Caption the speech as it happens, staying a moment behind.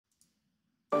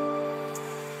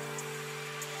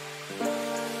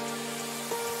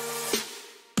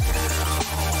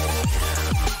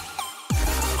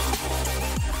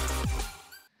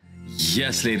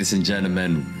Yes, ladies and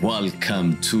gentlemen,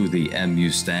 welcome to the MU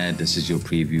stand. This is your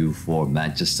preview for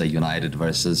Manchester United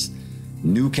versus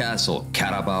Newcastle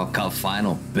Carabao Cup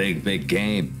final. Big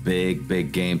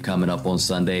game coming up on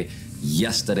Sunday.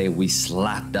 Yesterday, we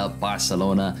slapped up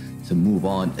Barcelona to move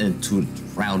on into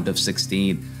round of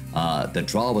 16. The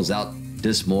draw was out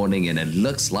this morning, and it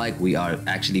looks like we are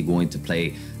actually going to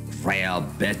play Real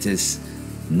Betis.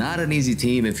 Not an easy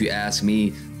team if you ask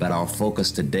me, but our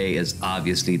focus today is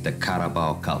obviously the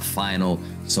Carabao Cup final.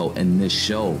 So in this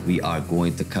show, we are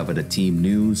going to cover the team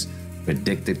news,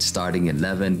 predicted starting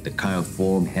 11, the current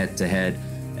form head-to-head,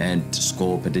 and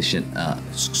score prediction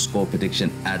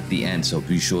at the end. So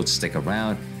be sure to stick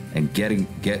around and get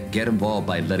involved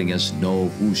by letting us know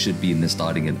who should be in the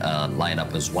starting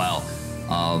lineup as well.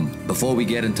 Before we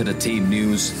get into the team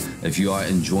news, if you are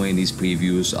enjoying these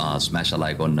previews, smash a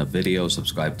like on the video,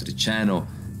 subscribe to the channel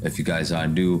if you guys are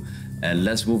new, and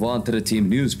let's move on to the team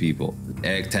news, people.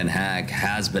 Erik ten Hag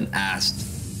has been asked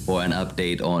for an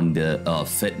update on the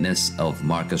fitness of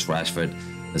Marcus Rashford.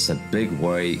 It's a big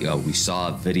worry. We saw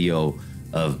a video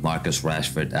of Marcus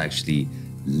Rashford actually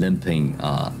limping,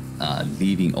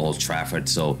 leaving Old Trafford.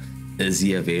 So is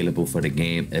he available for the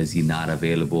game? Is he not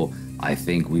available? I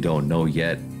think we don't know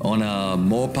yet. On a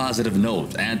more positive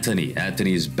note, Antony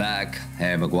is back.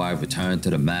 Harry Maguire returned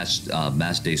to the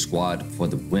match day squad for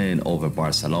the win over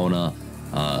Barcelona.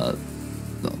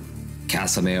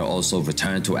 Casemiro also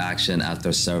returned to action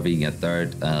after serving a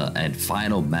third and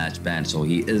final match ban, so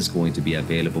he is going to be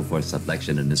available for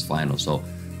selection in this final. So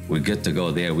we're good to go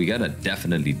there. We're gonna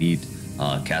definitely need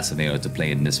Casemiro to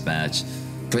play in this match.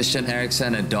 Christian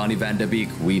Eriksen and Donny van de Beek,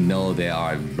 we know they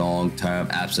are long-term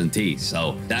absentees.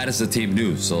 So that is the team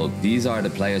news. So these are the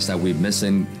players that we're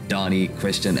missing: Donny,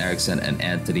 Christian Eriksen, and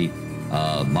Antony,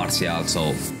 Martial.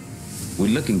 So we're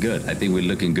looking good. I think we're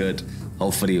looking good.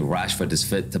 Hopefully Rashford is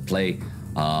fit to play.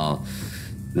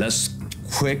 Let's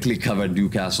quickly cover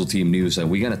Newcastle team news,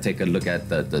 and we're gonna take a look at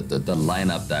the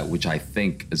lineup which I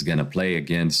think is gonna play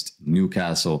against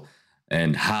Newcastle,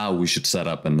 and how we should set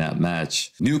up in that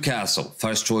match. Newcastle,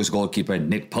 first choice goalkeeper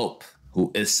Nick Pope,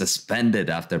 who is suspended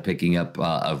after picking up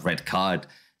a red card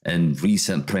in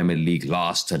recent Premier League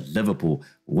loss to Liverpool,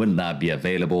 will not be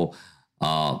available.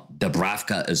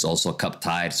 Dubravka is also cup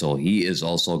tied, so he is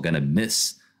also gonna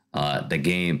miss the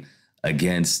game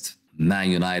against Man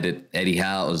United. Eddie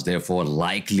Howe is therefore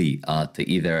likely to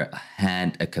either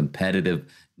hand a competitive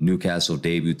Newcastle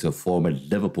debut to former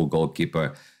Liverpool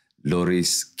goalkeeper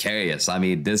Loris Karius. I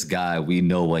mean, this guy, we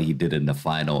know what he did in the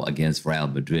final against Real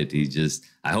Madrid.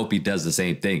 I hope he does the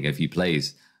same thing if he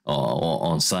plays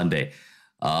on Sunday.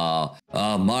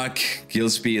 Mark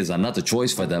Gillespie is another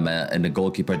choice for them in the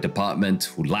goalkeeper department,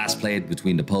 who last played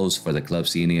between the posts for the club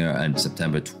senior in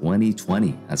September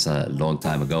 2020. That's a long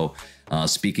time ago.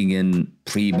 Speaking in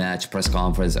pre-match press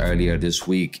conference earlier this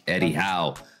week, Eddie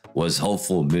Howe was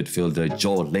hopeful midfielder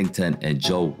Joelinton and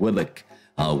Joe Willock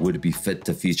would be fit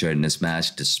to feature in this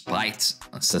match despite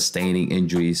sustaining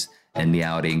injuries in the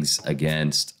outings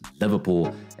against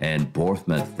Liverpool and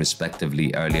Bournemouth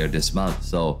respectively earlier this month.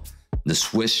 So the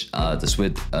Swedish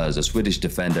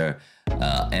defender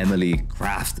Emily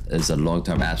Kraft is a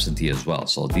long-term absentee as well.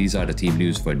 So these are the team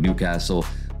news for Newcastle.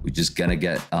 We're just gonna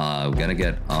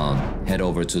head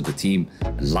over to the team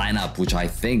lineup, which I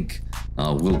think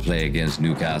will play against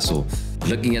Newcastle.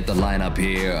 Looking at the lineup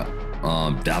here,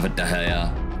 David De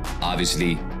Gea,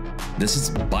 obviously. This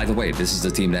is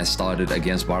the team that started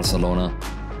against Barcelona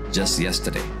just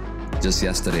yesterday. This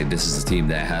is the team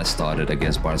that has started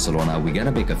against Barcelona. We're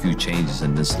gonna make a few changes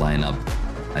in this lineup.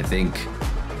 I think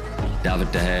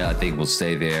David De Gea, will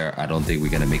stay there. I don't think we're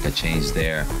gonna make a change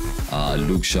there.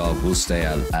 Luke Shaw will stay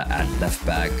at left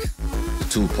back. The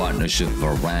two partnership,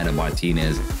 Varane and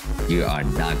Martinez, you are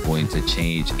not going to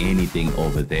change anything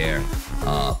over there.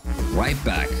 Right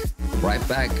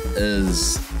back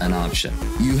is an option.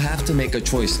 You have to make a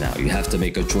choice now. You have to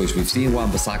make a choice. We've seen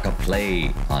Wan-Bissaka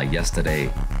play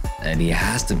yesterday, and he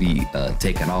has to be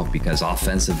taken off because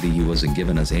offensively he wasn't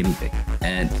giving us anything.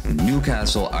 And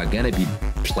Newcastle are going to be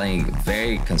playing a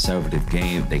very conservative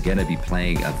game. They're going to be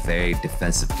playing a very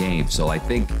defensive game. So I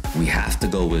think we have to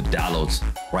go with Dalot's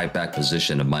right back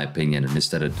position, in my opinion,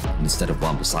 instead of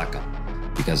Wan-Bissaka,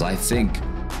 because I think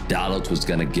Dalot was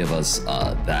going to give us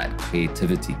that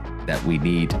creativity that we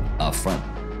need up front.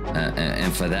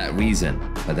 And for that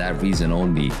reason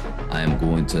only, I am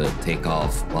going to take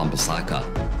off Wan-Bissaka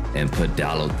and put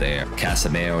Dalot there.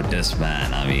 Casemiro, this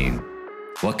man, I mean,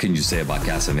 what can you say about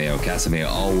Casemiro? Casemiro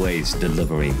always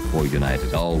delivering for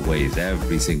United, always,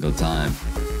 every single time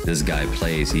this guy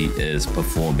plays, he is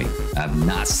performing. I've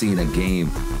not seen a game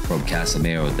from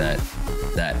Casemiro that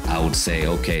that I would say,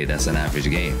 okay, that's an average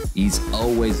game. He's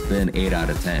always been 8 out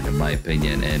of 10 in my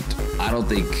opinion, and I don't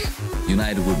think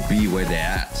United would be where they're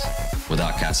at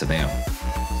without Casemiro.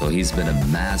 So he's been a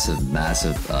massive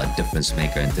difference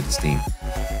maker into this team.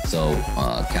 So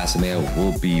Casemiro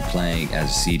will be playing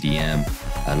as CDM.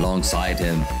 Alongside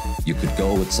him, you could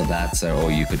go with Sabitzer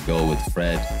or you could go with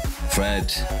Fred.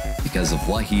 Fred, because of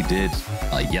what he did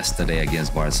yesterday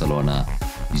against Barcelona,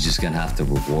 you're just gonna have to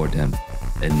reward him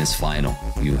in this final.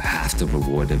 You have to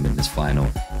reward him in this final.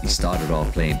 He started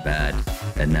off playing bad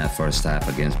in that first half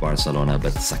against Barcelona,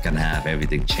 but the second half,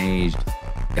 everything changed.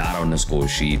 Got on the score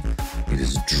sheet. He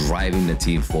was driving the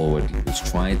team forward. He was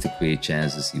trying to create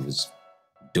chances. He was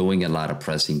doing a lot of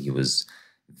pressing. He was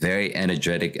very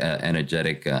energetic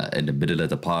in the middle of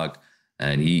the park.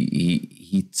 And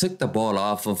he took the ball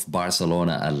off of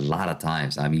Barcelona a lot of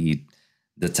times. I mean,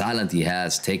 the talent he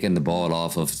has taking the ball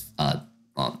off of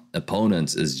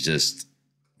opponents is just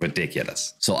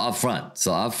ridiculous. So up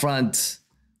front,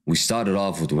 we started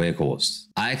off with Weghorst.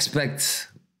 I expect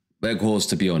Weghorst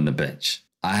to be on the bench.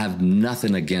 I have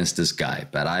nothing against this guy,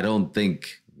 but I don't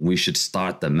think we should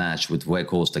start the match with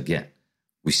Weghorst again.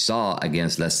 We saw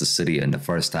against Leicester City in the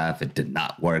first half, it did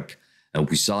not work. And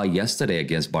we saw yesterday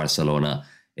against Barcelona,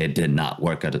 it did not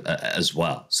work as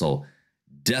well. So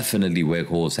definitely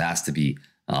Weghorst has to be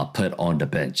put on the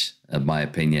bench, in my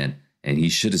opinion. And he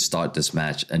should start this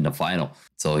match in the final.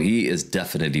 So he is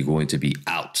definitely going to be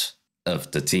out of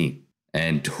the team.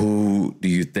 And who do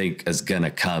you think is going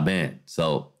to come in?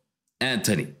 So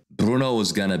Antony. Bruno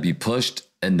is going to be pushed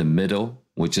in the middle,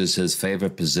 which is his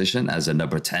favorite position as a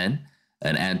number 10.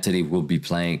 And Antony will be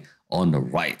playing on the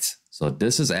right. So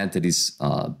this is Antony's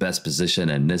best position,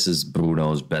 and this is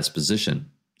Bruno's best position.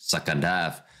 Second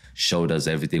half showed us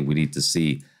everything we need to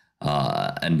see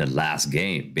in the last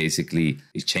game. Basically,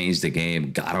 he changed the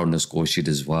game, got on the score sheet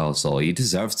as well. So he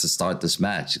deserves to start this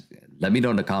match. Let me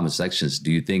know in the comment sections.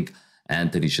 Do you think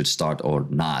Antony should start or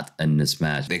not in this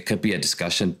match? There could be a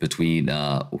discussion between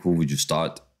who would you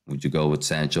start? Would you go with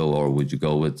Sancho or would you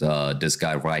go with this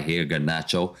guy right here,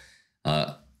 Garnacho?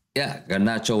 Yeah,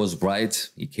 Garnacho was right.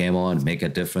 He came on, make a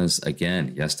difference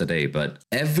again yesterday. But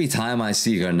every time I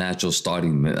see Garnacho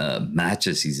starting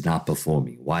matches, he's not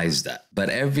performing. Why is that? But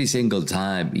every single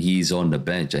time he's on the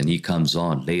bench and he comes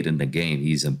on late in the game,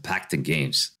 he's impacting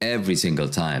games every single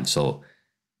time. So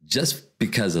just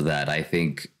because of that, I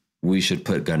think we should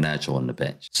put Garnacho on the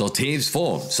bench. So teams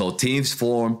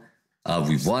form.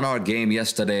 We won our game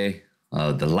yesterday.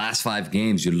 The last 5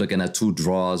 games, you're looking at 2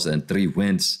 draws and 3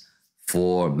 wins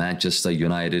for Manchester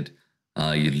United.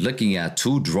 You're looking at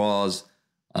 2 draws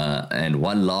and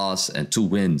 1 loss and 2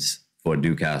 wins for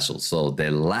Newcastle. So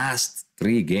their last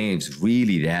 3 games,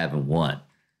 really, they haven't won.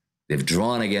 They've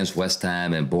drawn against West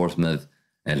Ham and Bournemouth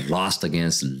and lost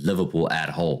against Liverpool at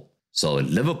home. So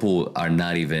Liverpool are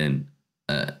not even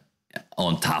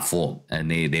on top form,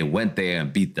 and they went there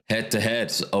and beat them.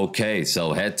 Head-to-head, okay,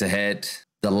 so head-to-head,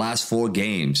 the last 4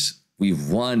 games, we've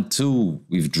won 2,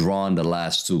 we've drawn the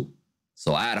last 2.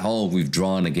 So at home, we've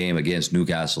drawn a game against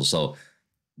Newcastle. So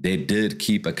they did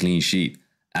keep a clean sheet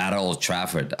at Old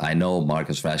Trafford. I know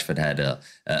Marcus Rashford had a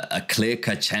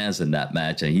clear-cut chance in that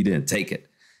match, and he didn't take it.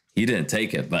 He didn't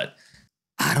take it, but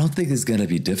I don't think it's going to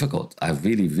be difficult. I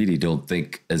really, really don't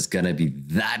think it's going to be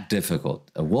that difficult.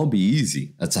 It won't be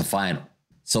easy. It's a final.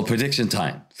 So prediction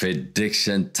time. So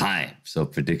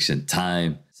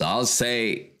I'll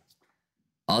say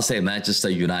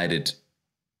Manchester United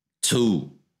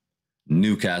 2,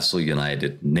 Newcastle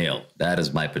United 0. That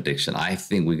is my prediction. I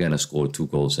think we're going to score 2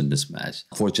 goals in this match.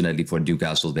 Fortunately for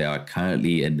Newcastle, they are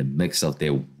currently in the mix of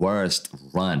their worst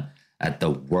run at the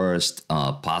worst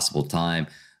possible time.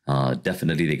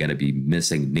 Definitely, they're going to be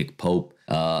missing Nick Pope.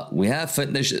 We have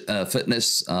fitness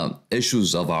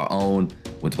issues of our own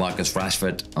with Marcus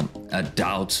Rashford. A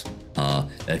doubt.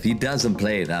 If he doesn't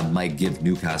play, that might give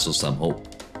Newcastle some hope.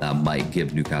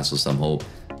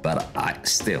 But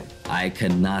I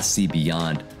cannot see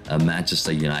beyond a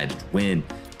Manchester United win.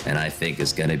 And I think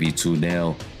it's going to be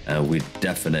 2-0. We're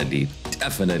definitely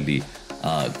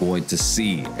going to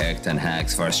see Erik ten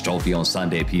Hag's first trophy on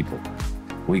Sunday, people.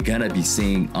 We're going to be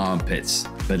seeing armpits,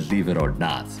 believe it or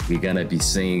not. We're going to be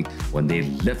seeing, when they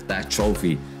lift that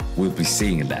trophy, we'll be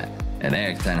seeing that. And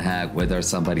Erik ten Hag, whether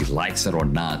somebody likes it or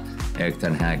not, Erik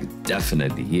ten Hag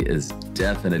he is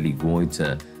definitely going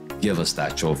to give us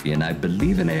that trophy. And I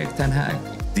believe in Erik ten Hag.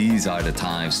 These are the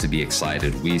times to be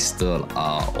excited. We still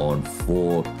are on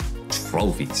 4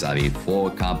 trophies. I mean, 4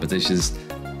 competitions.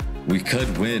 We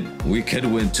could win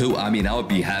 2. I mean, I would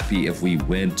be happy if we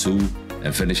win 2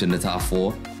 and finish in the top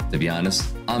 4, to be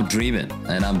honest. I'm dreaming,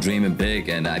 and I'm dreaming big,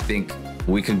 and I think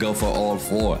we can go for all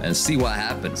 4 and see what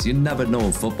happens. You never know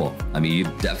in football. I mean, you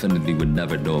definitely would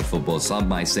never know in football. Some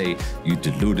might say you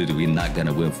deluded, we're not going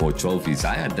to win 4 trophies.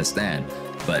 I understand,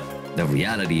 but the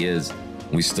reality is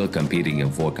we're still competing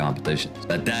in 4 competitions.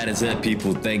 But that is it,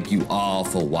 people. Thank you all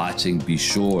for watching. Be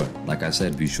sure, like I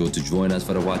said, be sure to join us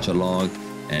for the watch along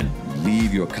and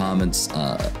leave your comments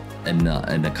in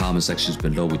the comment sections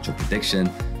below with your prediction.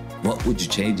 What would you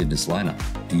change in this lineup?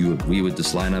 Do you agree with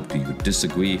this lineup? Do you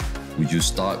disagree? Would you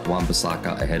start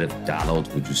Wan-Bissaka ahead of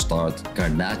Dalot? Would you start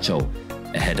Garnacho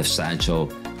ahead of Sancho?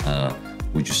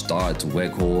 Would you start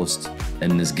Weghorst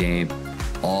in this game?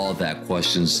 All that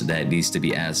questions that needs to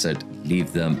be answered,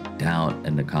 leave them down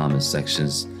in the comment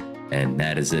sections. And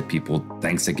that is it, people.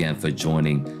 Thanks again for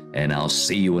joining, and I'll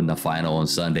see you in the final on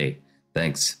Sunday.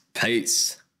 Thanks.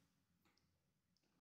 Peace.